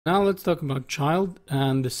Now let's talk about child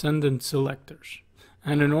and descendant selectors.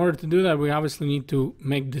 And in order to do that, we obviously need to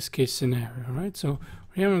make this case scenario, right? So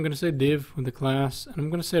here I'm going to say div with the class, and I'm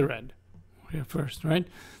going to say red here first, right?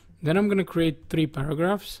 Then I'm going to create 3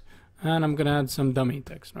 paragraphs, and I'm going to add some dummy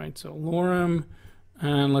text, right? So lorem,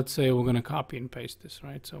 and let's say we're going to copy and paste this,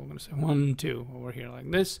 right? So we're going to say 1, 2 over here like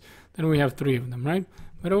this. Then we have 3 of them, right?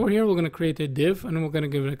 But over here, we're going to create a div, and we're going to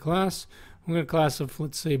give it a class. We're going to class of,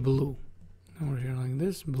 let's say, blue. Over here like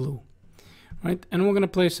this, blue, right? And we're going to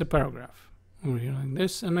place a paragraph over here like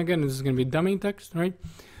this. And again, this is going to be dummy text, right?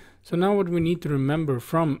 So now what we need to remember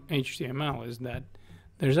from HTML is that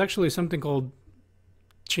there's actually something called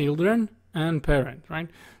children and parent, right?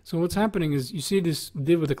 So what's happening is you see this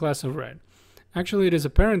div with the class of red. Actually, it is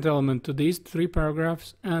a parent element to these 3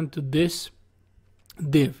 paragraphs and to this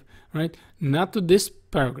div, right? Not to this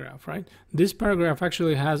paragraph, right? This paragraph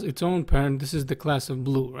actually has its own parent. This is the class of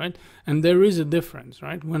blue, right? And there is a difference,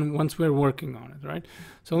 right? Once we're working on it, right?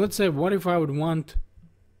 So let's say, what if I would want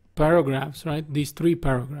paragraphs, right? These 3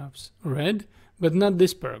 paragraphs red, but not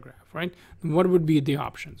this paragraph, right? What would be the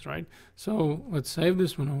options, right? So let's save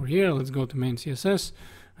this one over here. Let's go to main CSS,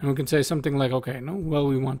 and we can say something like, okay, no, well,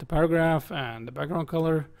 we want the paragraph and the background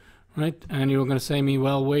color, right? And you're going to say me,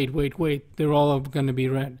 well, wait, they're all going to be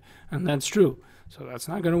red. And that's true. So that's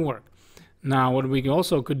not going to work. Now, what we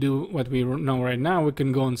also could do, what we know right now, we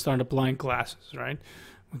can go and start applying classes, right?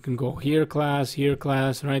 We can go here class,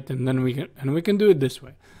 right? And then we can do it this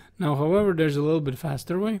way. Now, however, there's a little bit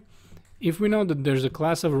faster way. If we know that there's a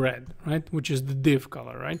class of red, right, which is the div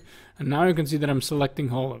color, right? And now you can see that I'm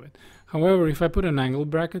selecting all of it. However, if I put an angle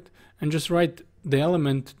bracket and just write the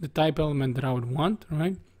element, the type element that I would want,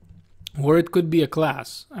 right? Or it could be a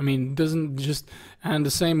class. I mean, it doesn't just, and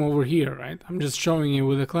the same over here, right? I'm just showing you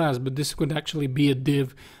with a class, but this could actually be a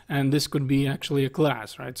div, and this could be actually a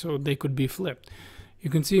class, right? So they could be flipped. You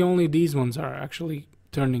can see only these ones are actually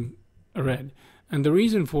turning red. And the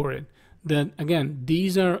reason for it, that again,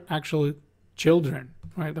 these are actually children,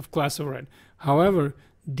 right, of class of red. However,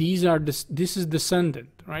 these are, this is descendant,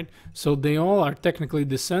 right? So they all are technically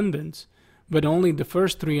descendants, but only the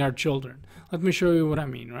first 3 are children. Let me show you what I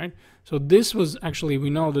mean, right? So this was actually, we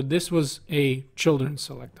know that this was a children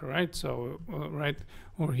selector, right? So right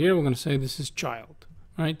over here, we're going to say this is child,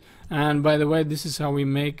 right? And by the way, this is how we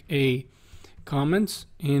make a comments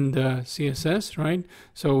in the CSS, right?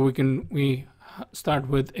 So we start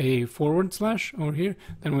with a / over here,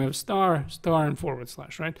 then we have star, and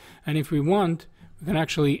 /, right? And if we want, we can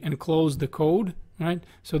actually enclose the code, right?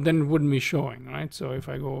 So then it wouldn't be showing, right? So if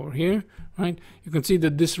I go over here, right, you can see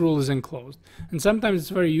that this rule is enclosed. And sometimes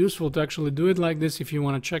it's very useful to actually do it like this if you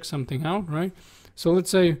want to check something out, right? So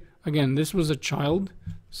let's say, again, this was a child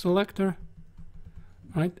selector,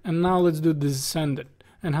 right? And now let's do descendant.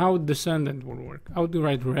 And how descendant would work? I would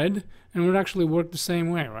write red, and it would actually work the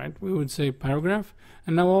same way, right? We would say paragraph,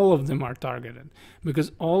 and now all of them are targeted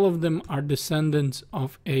because all of them are descendants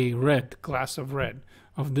of a red, class of red,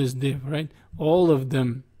 of this div, right? All of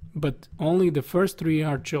them, but only the first 3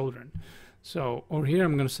 are children. So over here,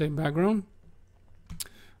 I'm going to say background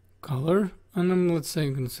color, and then let's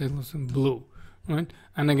going to say blue, right?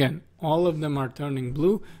 And again, all of them are turning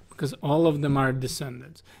blue because all of them are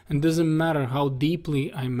descendants. And it doesn't matter how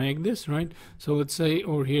deeply I make this, right? So let's say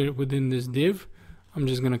over here within this div, I'm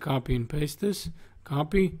just going to copy and paste this,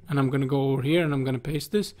 copy, and I'm going to go over here and I'm going to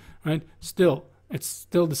paste this, right? Still, it's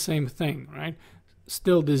still the same thing, right?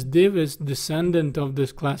 Still, this div is descendant of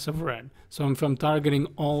this class of red. So if I'm targeting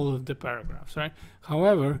all of the paragraphs, right?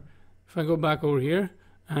 However, if I go back over here,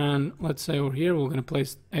 and let's say over here, we're going to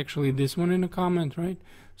place actually this one in a comment, right?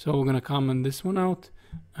 So we're going to comment this one out,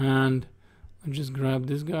 and I'll just grab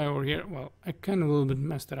this guy over here. Well, I kind of a little bit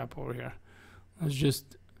messed it up over here. Let's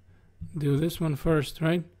just do this one first,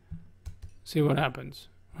 right? See what happens,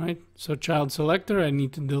 right? So child selector, I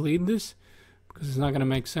need to delete this because it's not going to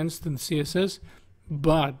make sense to the CSS.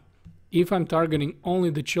 But if I'm targeting only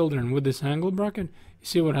the children with this angle bracket, you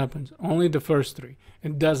see what happens? Only the first 3.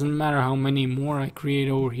 It doesn't matter how many more I create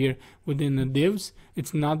over here within the divs.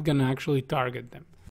 It's not going to actually target them.